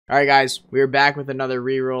Alright guys, we're back with another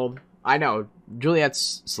reroll. I know,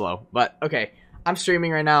 Juliet's slow, but okay. I'm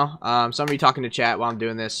streaming right now, so I'm going to be talking to chat while I'm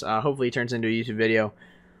doing this. Hopefully it turns into a YouTube video.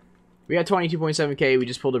 We got 22.7k, we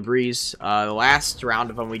just pulled a breeze. The last round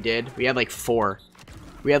of them we did, we had like 4.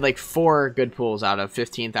 We had like 4 good pulls out of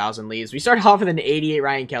 15,000 leaves. We started off with an 88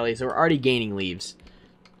 Ryan Kelly, so we're already gaining leaves.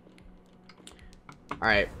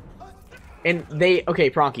 Alright. And okay,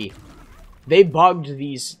 Pronky. They bugged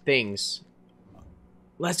these things.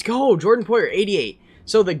 Let's go, Jordan Poyer, 88.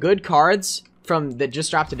 So the good cards from that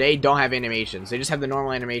just dropped today don't have animations. They just have the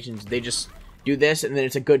normal animations. They just do this, and then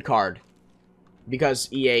it's a good card.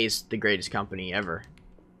 Because EA is the greatest company ever.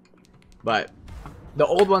 But the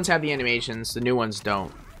old ones have the animations, the new ones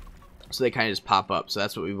don't. So they kind of just pop up, so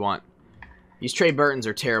that's what we want. These Trey Burtons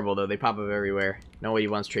are terrible, though. They pop up everywhere. Nobody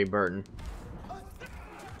wants Trey Burton.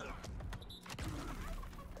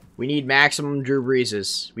 We need maximum Drew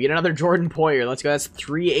Breeses. We get another Jordan Poyer. Let's go. That's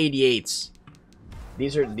 3 88s.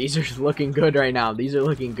 These are looking good right now. These are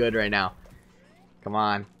looking good right now. Come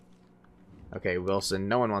on. Okay, Wilson.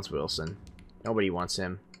 No one wants Wilson. Nobody wants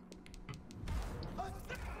him.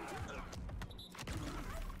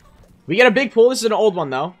 We get a big pull. This is an old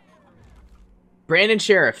one, though. Brandon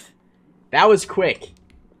Sheriff. That was quick.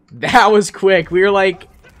 That was quick. We were like...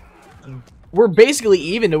 We're basically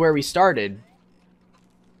even to where we started.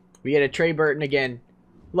 We get a Trey Burton again.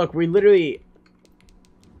 Look, we literally...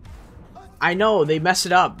 I know, they messed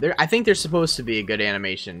it up. I think there's supposed to be a good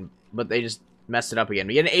animation, but they just messed it up again.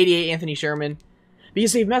 We get an 88 Anthony Sherman.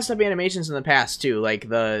 Because they've messed up animations in the past, too. Like,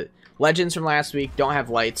 the Legends from last week don't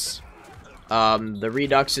have lights. The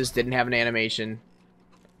Reduxes didn't have an animation.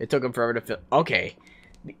 It took them forever to fill... Okay.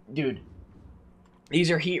 Dude.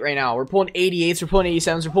 These are heat right now. We're pulling 88s, we're pulling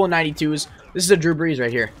 87s, we're pulling 92s. This is a Drew Brees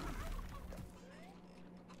right here.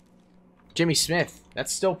 Jimmy Smith.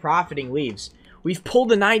 That's still profiting leaves. We've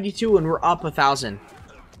pulled a 92 and we're up 1,000.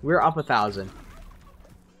 We're up 1,000.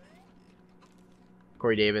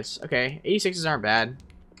 Corey Davis. Okay. 86s aren't bad.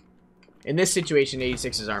 In this situation,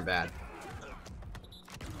 86s aren't bad.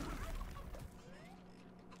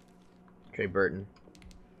 Trey Burton.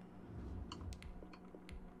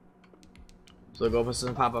 So the goalpost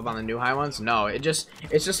doesn't pop up on the new high ones? No, it's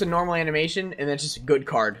just a normal animation and it's just a good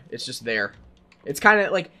card. It's just there. It's kind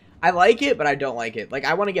of like... I like it, but I don't like it. Like,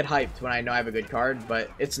 I want to get hyped when I know I have a good card,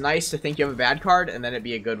 but it's nice to think you have a bad card and then it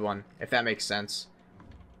be a good one, if that makes sense.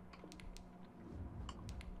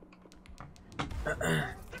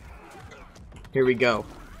 Here we go.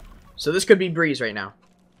 So this could be Breeze right now.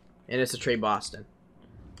 And it's a Trey Boston.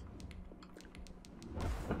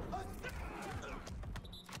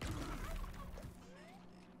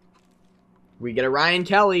 We get a Ryan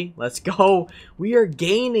Kelly. Let's go. We are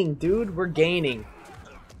gaining, dude. We're gaining.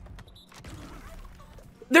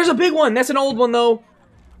 There's a big one. That's an old one, though.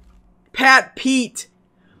 Pat Pete.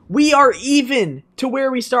 We are even to where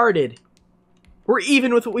we started. We're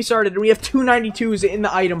even with what we started. And we have 292s in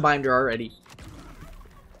the item binder already.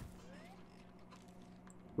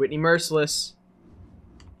 Whitney Merciless.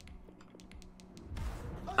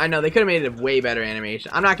 I know, they could have made it a way better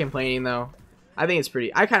animation. I'm not complaining, though. I think it's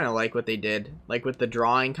pretty... I kind of like what they did. Like, with the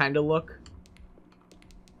drawing kind of look.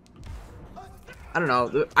 I don't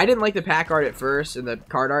know. I didn't like the pack art at first and the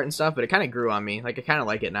card art and stuff, but it kind of grew on me. Like, I kind of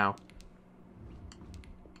like it now.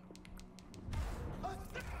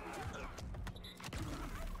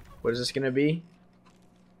 What is this going to be?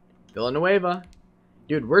 Villanueva.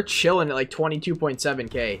 Dude, we're chilling at like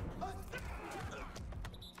 22.7k.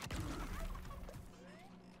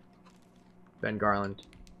 Ben Garland.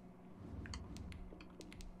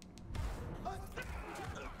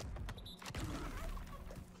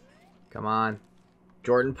 Come on.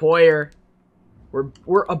 Jordan Poyer.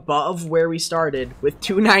 We're above where we started with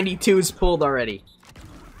 292s pulled already.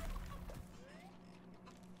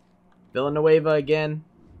 Villanueva again.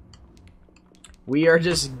 We are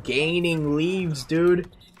just gaining leaves, dude.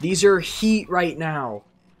 These are heat right now.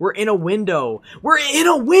 We're in a window. We're in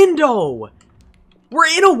a window.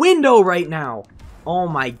 We're in a window right now. Oh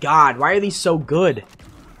my god. Why are these so good?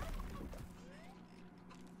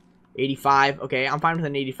 85. Okay, I'm fine with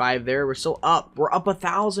an 85 there. We're still up. We're up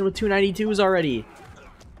 1,000 with 292s already.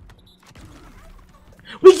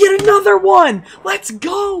 We get another one. Let's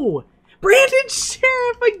go. Brandon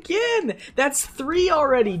Sheriff again. That's 3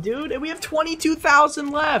 already, dude. And we have 22,000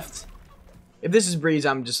 left. If this is Breeze,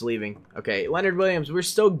 I'm just leaving. Okay, Leonard Williams. We're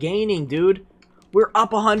still gaining, dude. We're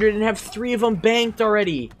up 100 and have 3 of them banked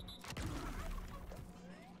already.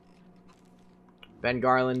 Ben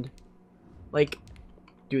Garland. Like...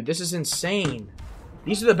 Dude, this is insane.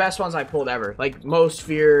 These are the best ones I pulled ever. Like, most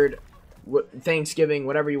feared, Thanksgiving,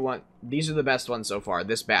 whatever you want. These are the best ones so far,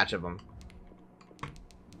 this batch of them.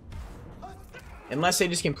 Unless they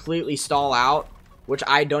just completely stall out, which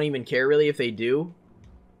I don't even care really if they do.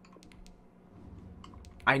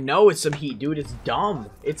 I know it's some heat, dude. It's dumb.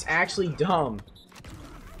 It's actually dumb.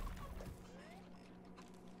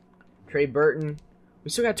 Trey Burton.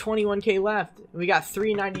 We still got 21k left. We got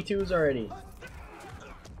 392s already.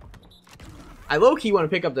 I low-key want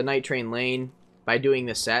to pick up the Night Train Lane by doing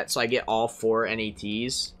the set, so I get all 4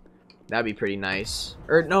 NATs. That'd be pretty nice.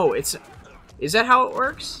 Or, no, it's... Is that how it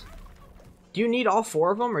works? Do you need all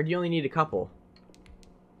 4 of them, or do you only need a couple?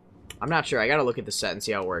 I'm not sure. I gotta look at the set and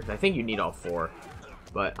see how it works. I think you need all 4,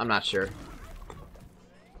 but I'm not sure.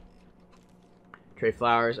 Trey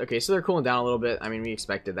Flowers. Okay, so they're cooling down a little bit. I mean, we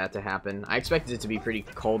expected that to happen. I expected it to be pretty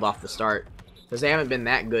cold off the start, because they haven't been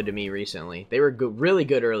that good to me recently. They were good, really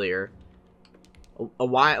good earlier. A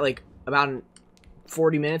while, like, about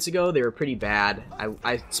 40 minutes ago, they were pretty bad.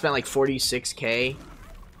 I spent like 46k.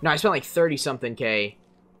 No, I spent like 30-something K,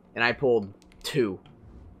 and I pulled 2.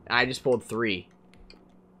 I just pulled 3.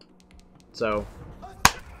 So,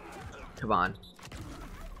 come on.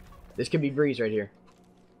 This could be Breeze right here.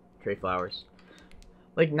 Trey Flowers.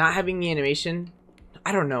 Like, not having the animation,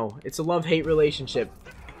 I don't know. It's a love-hate relationship.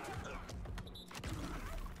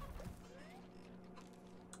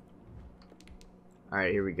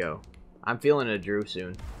 Alright, here we go. I'm feeling a Drew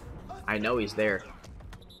soon. I know he's there.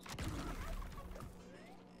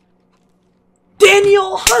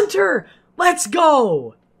 Daniel Hunter! Let's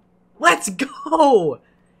go! Let's go!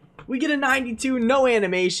 We get a 92, no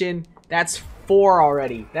animation. That's 4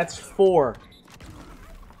 already. That's 4.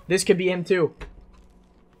 This could be him too.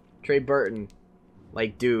 Trey Burton.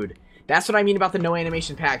 Like, dude. That's what I mean about the no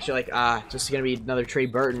animation packs. You're like, just gonna be another Trey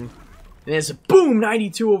Burton. And it's boom,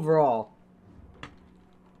 92 overall.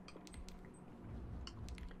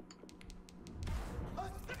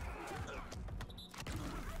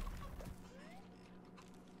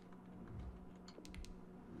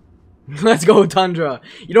 Let's go, Tundra.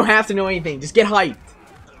 You don't have to know anything. Just get hyped.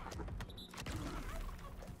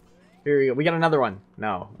 Here we go. We got another one.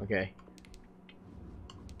 No. Okay.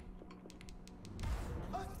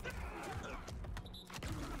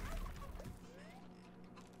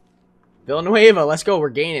 Villanueva. Let's go. We're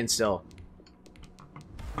gaining still.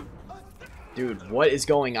 Dude, what is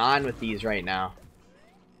going on with these right now?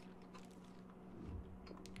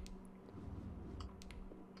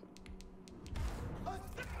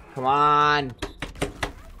 Come on.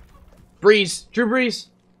 Breeze. Drew Brees.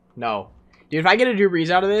 No. Dude, if I get a Drew Brees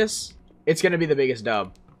out of this, it's going to be the biggest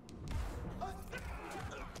dub.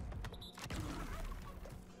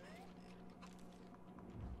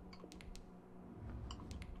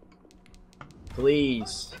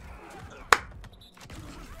 Please.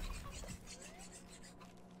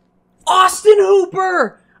 Austin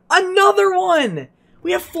Hooper! Another one!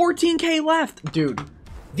 We have 14k left. Dude,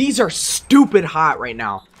 these are stupid hot right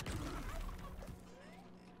now.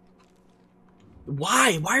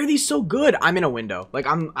 Why? Why are these so good? I'm in a window. Like,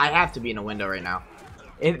 I have to be in a window right now.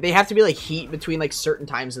 They have to be, like, heat between, like, certain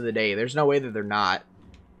times of the day. There's no way that they're not.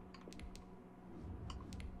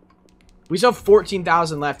 We still have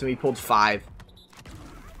 14,000 left and we pulled 5.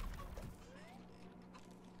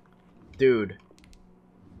 Dude.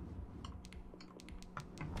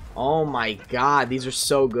 Oh my god, these are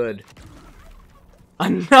so good.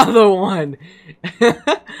 Another one!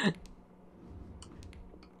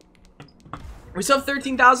 We still have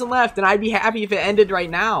 13,000 left, and I'd be happy if it ended right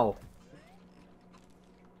now.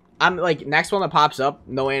 I'm like, next one that pops up,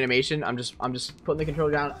 no animation. I'm just putting the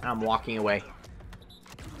controller down and I'm walking away.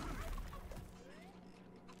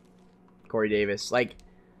 Corey Davis, like,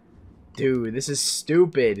 dude, this is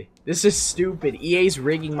stupid. This is stupid. EA's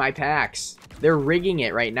rigging my packs. They're rigging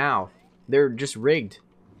it right now. They're just rigged.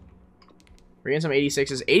 We're getting some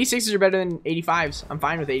 86s. 86s are better than 85s. I'm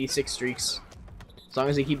fine with 86 streaks. As long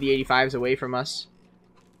as they keep the 85s away from us.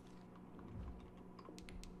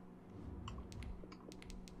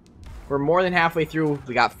 We're more than halfway through.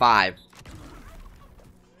 We got 5.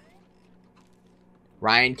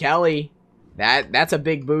 Ryan Kelly. That's a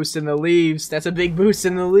big boost in the leaves. That's a big boost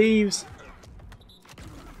in the leaves.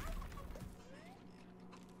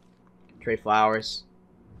 Trey Flowers.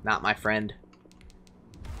 Not my friend.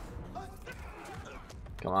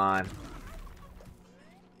 Come on.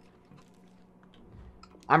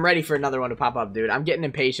 I'm ready for another one to pop up, dude. I'm getting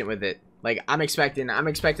impatient with it. Like, I'm expecting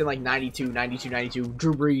like 92, 92, 92.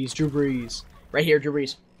 Drew Brees. Right here, Drew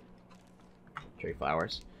Brees. Trey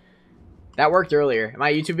Flowers. That worked earlier. In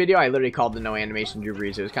my YouTube video, I literally called the no animation Drew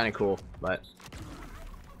Brees. It was kind of cool, but...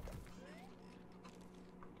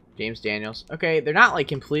 James Daniels. Okay, they're not like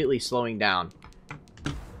completely slowing down.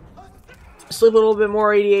 Slip a little bit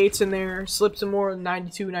more 88s in there. Slip some more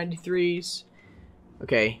 92, 93s.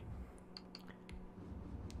 Okay.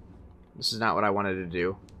 This is not what I wanted to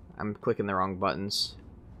do. I'm clicking the wrong buttons.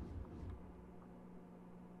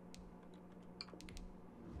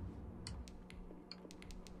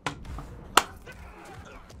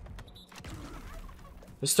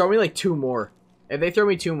 Just throw me like 2 more. If they throw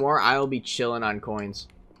me 2 more, I'll be chilling on coins.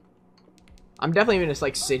 I'm definitely gonna just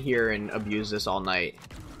like sit here and abuse this all night.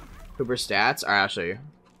 Cooper stats are actually...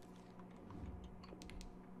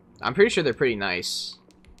 I'm pretty sure they're pretty nice.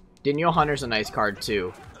 Danielle Hunter's a nice card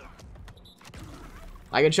too.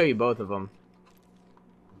 I can show you both of them.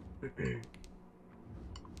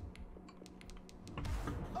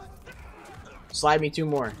 Slide me 2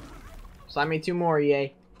 more. Slide me 2 more,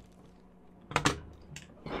 EA.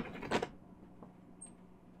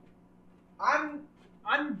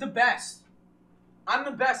 I'm the best. I'm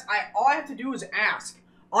the best. All I have to do is ask.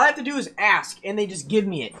 All I have to do is ask, and they just give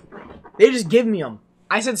me it. They just give me them.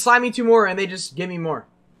 I said slide me 2 more, and they just give me more.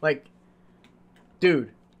 Like,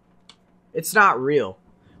 dude, it's not real.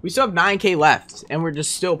 We still have 9K left, and we're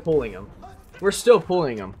just still pulling them. We're still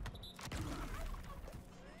pulling them.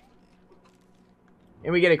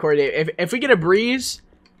 And we get a Corey Davis. If we get a breeze,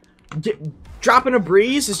 dropping a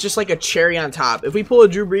breeze is just like a cherry on top. If we pull a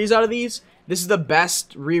Drew Brees out of these, this is the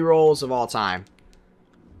best rerolls of all time.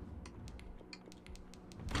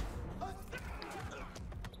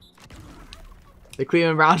 The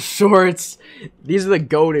Cleveland Brown shorts. These are the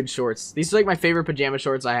goated shorts. These are like my favorite pajama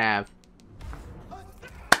shorts I have.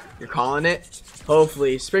 You're calling it?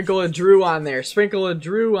 Hopefully. Sprinkle a Drew on there. Sprinkle a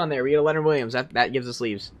Drew on there. We get a Leonard Williams. That gives us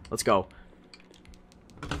sleeves. Let's go.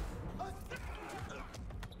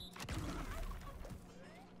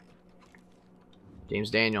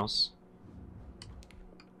 James Daniels.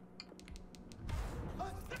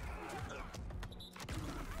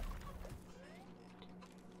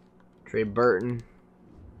 Trey Burton.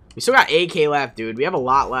 We still got 8K left, dude. We have a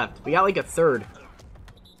lot left. We got like a third.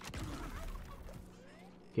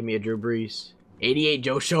 Give me a Drew Brees. 88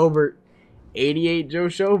 Joe Schobert. 88 Joe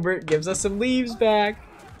Schobert gives us some leaves back.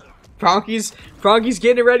 Pronky's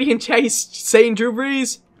getting it ready and Chase saying Drew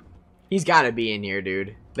Brees. He's got to be in here,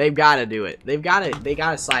 dude. They've got to do it. They got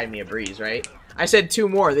to slide me a Brees, right? I said 2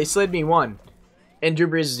 more. They slid me 1. And Drew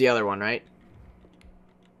Brees is the other one, right?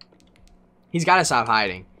 He's got to stop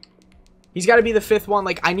hiding. He's got to be the 5th one.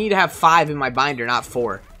 Like, I need to have 5 in my binder, not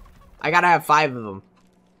 4. I got to have 5 of them.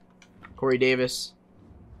 Corey Davis.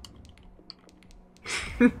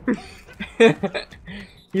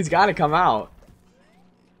 He's got to come out.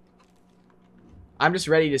 I'm just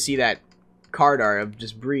ready to see that card art of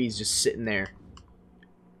just Brees just sitting there.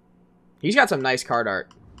 He's got some nice card art.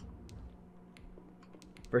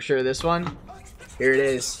 For sure, this one. Here it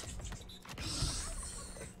is.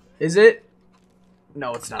 Is it?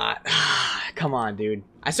 No, it's not. Come on, dude.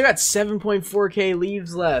 I still got 7.4K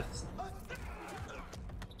leaves left.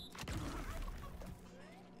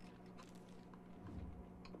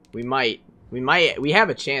 We have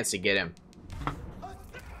a chance to get him.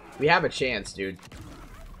 We have a chance, dude.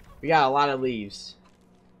 We got a lot of leaves.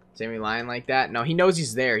 Sammy lying like that? No, he knows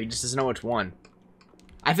he's there. He just doesn't know which one.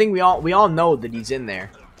 I think we all know that he's in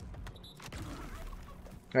there.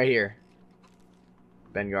 Right here.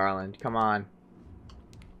 Ben Garland. Come on.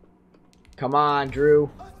 Come on, Drew.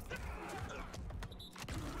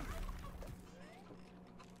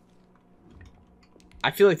 I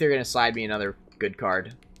feel like they're going to slide me another good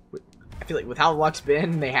card. I feel like with how luck's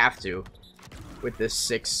been, they have to. With this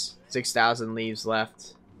 6,000 leaves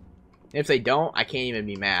left. And if they don't, I can't even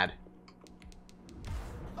be mad.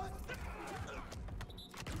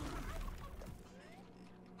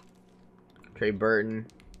 Trey Burton.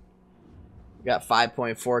 We got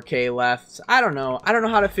 5.4K left. I don't know. I don't know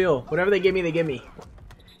how to feel. Whatever they give me, they give me.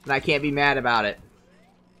 And I can't be mad about it.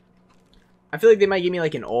 I feel like they might give me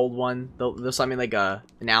like an old one. They'll send me like an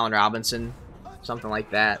Allen Robinson. Something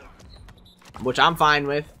like that. Which I'm fine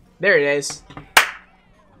with. There it is.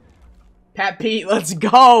 Pat Pete, let's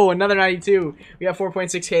go. Another 92. We got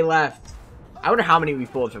 4.6K left. I wonder how many we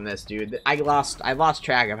pulled from this, dude. I lost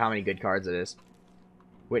track of how many good cards it is.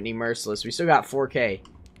 Whitney Merciless. We still got 4K.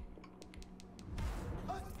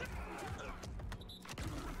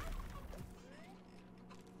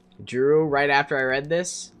 Drew, right after I read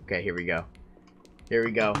this. Okay, here we go. Here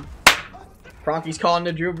we go. Pronky's calling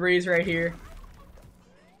the Drew Brees right here.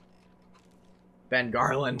 Ben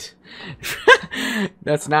Garland.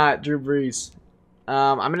 That's not Drew Brees.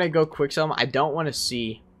 I'm gonna go quick sum. I don't want to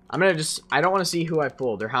see. I don't want to see who I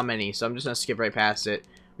pulled or how many. So I'm just gonna skip right past it.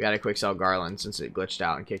 We We gotta quick sell Garland since it glitched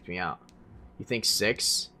out and kicked me out. You think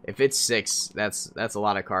 6? If it's 6, that's a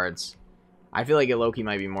lot of cards. I feel like it low-key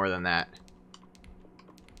might be more than that.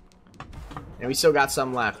 And we still got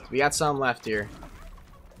some left. We got some left here.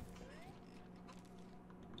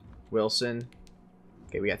 Wilson.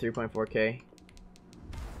 Okay, we got 3.4k.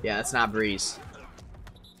 Yeah, that's not Breeze.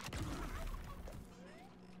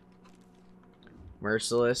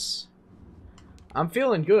 Merciless. I'm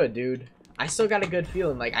feeling good, dude. I still got a good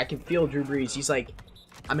feeling. Like, I can feel Drew Brees. He's like,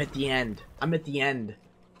 I'm at the end. I'm at the end.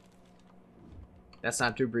 That's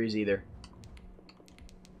not Drew Brees either.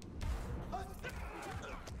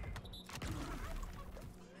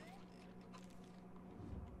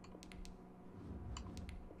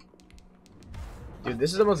 Dude,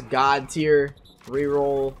 this is the most god tier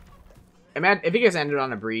reroll. Imagine if you guys ended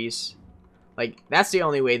on a Breeze. Like, that's the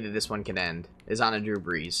only way that this one can end, is on a Drew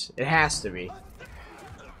Brees. It has to be.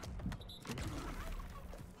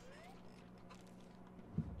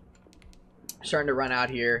 Starting to run out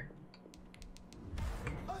here.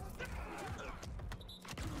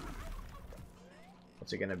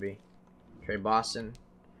 What's it gonna be? Trey Boston.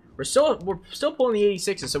 We're still pulling the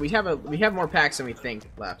 86s, so we have more packs than we think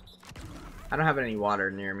left. I don't have any water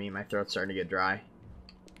near me. My throat's starting to get dry.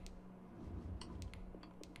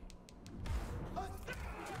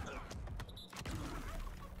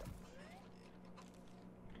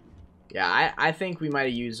 Yeah, I think we might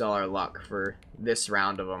have used all our luck for this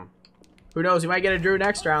round of them. Who knows? We might get a Drew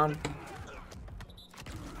next round.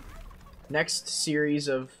 Next series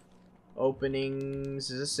of openings.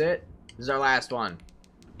 Is this it? This is our last one.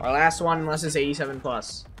 Our last one, unless it's 87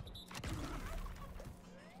 plus.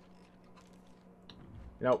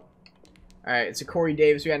 Nope. Alright, it's a Corey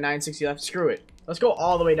Davis. We got 960 left. Screw it. Let's go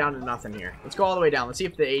all the way down to nothing here. Let's go all the way down. Let's see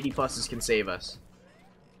if the 80 pluses can save us.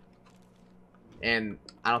 And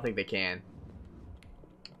I don't think they can.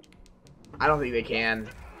 I don't think they can.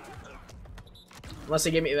 Unless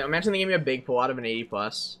they give me... Imagine they give me a big pull out of an 80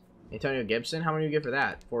 plus. Antonio Gibson? How many do you get for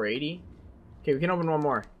that? 480? Okay, we can open one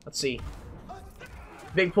more. Let's see.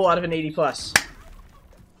 Big pull out of an 80 plus.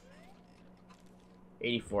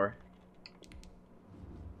 84.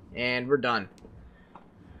 And we're done.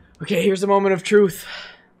 Okay, here's the moment of truth.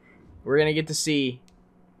 We're gonna get to see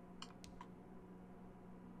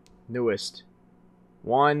newest.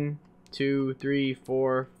 1, 2, 3,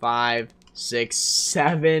 4, 5, 6,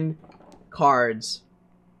 7 cards.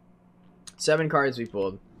 7 cards we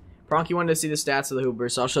pulled. Pronky wanted to see the stats of the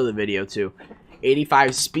Hoopers, so I'll show the video too.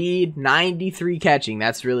 85 speed, 93 catching.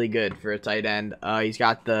 That's really good for a tight end. He's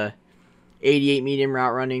got the 88 medium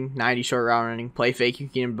route running, 90 short route running, play fake, you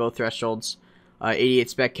can get him both thresholds, 88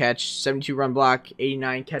 spec catch, 72 run block,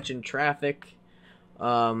 89 catch in traffic,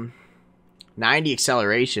 90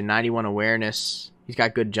 acceleration, 91 awareness. He's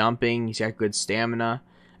got good jumping, he's got good stamina,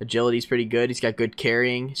 agility's pretty good, he's got good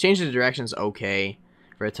carrying. His change of direction's okay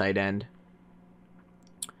for a tight end.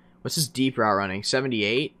 What's his deep route running?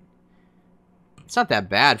 78? It's not that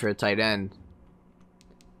bad for a tight end.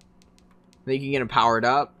 I think you can get him powered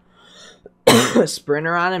up. A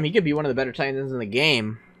sprinter on him. He could be one of the better tight ends in the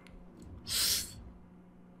game.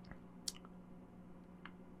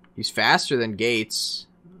 He's faster than Gates.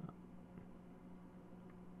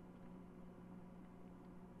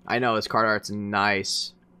 I know his card art's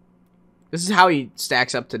nice. This is how he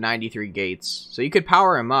stacks up to 93 Gates. So you could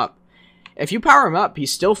power him up. If you power him up,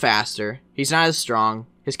 he's still faster. He's not as strong.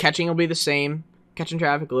 His catching will be the same. Catching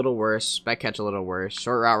traffic a little worse. Spec catch a little worse.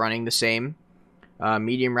 Short route running the same.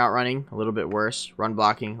 Medium route running a little bit worse. Run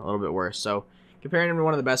blocking a little bit worse. So comparing him to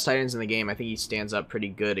one of the best tight ends in the game, I think he stands up pretty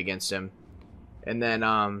good against him. And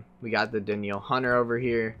then we got the Danielle Hunter over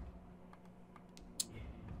here.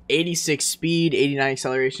 86 speed, 89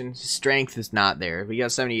 acceleration. Strength is not there. We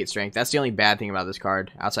got 78 strength. That's the only bad thing about this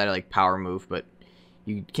card, outside of like power move, but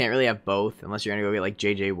you can't really have both unless you're gonna go get like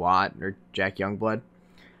JJ Watt or Jack Youngblood.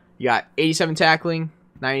 You got 87 tackling,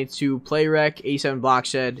 92 play rec, 87 block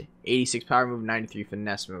shed, 86 power move, 93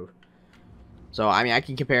 finesse move. So I mean, I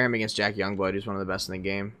can compare him against Jack Youngblood, who's one of the best in the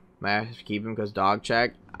game. Might have to keep him because dog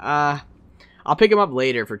check. I'll pick him up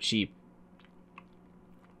later for cheap.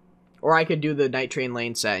 Or I could do the Night Train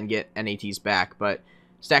lane set and get NATs back. But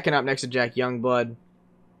stacking up next to Jack Youngblood,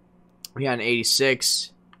 we got an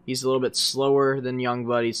 86. He's a little bit slower than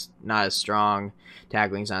Youngblood. He's not as strong.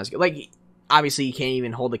 Tackling's not as good. Like, obviously, he can't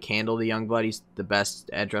even hold a candle to Youngblood. He's the best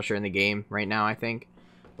edge rusher in the game right now, I think.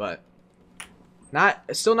 But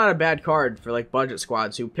still not a bad card for like budget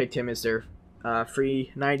squads who picked him as their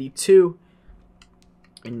free 92.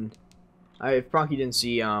 And if Pronky didn't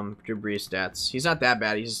see Drew Brees' stats, he's not that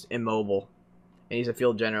bad. He's just immobile. And he's a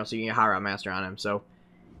field general, so you can get high route master on him. So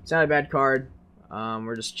it's not a bad card.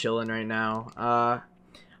 We're just chilling right now.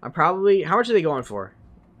 I'm probably... How much are they going for?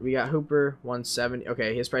 We got Hooper, 170.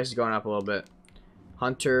 Okay, his price is going up a little bit.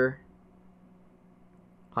 Hunter's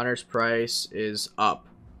price is up.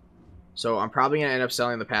 So I'm probably going to end up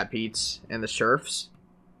selling the Pat Pete's and the Sheriffs.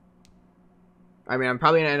 I mean, I'm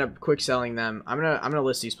probably going to end up quick selling them. I'm gonna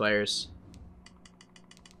list these players.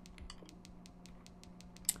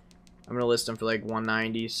 I'm going to list them for like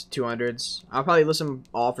 190s, 200s. I'll probably list them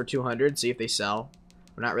all for 200, see if they sell.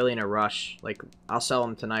 I'm not really in a rush. Like, I'll sell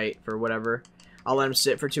them tonight for whatever. I'll let them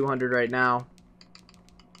sit for 200 right now.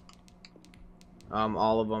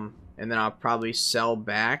 All of them. And then I'll probably sell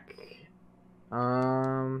back.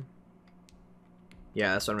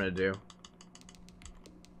 Yeah, that's what I'm going to do.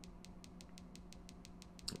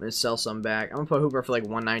 I'm going to sell some back. I'm going to put Hooper for like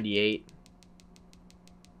 198.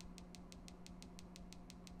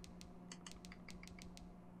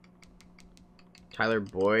 Tyler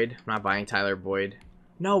Boyd. I'm not buying Tyler Boyd.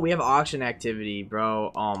 No, we have auction activity,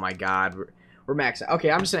 bro. Oh my god. We're maxed out.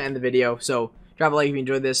 Okay, I'm just going to end the video. So, drop a like if you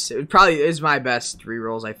enjoyed this. It probably is my best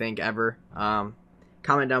rerolls, I think, ever.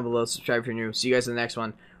 Comment down below. Subscribe if you're new. See you guys in the next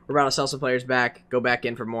one. We're about to sell some players back. Go back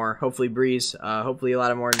in for more. Hopefully brees. Hopefully a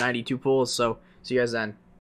lot of more 92 pulls. So, see you guys then.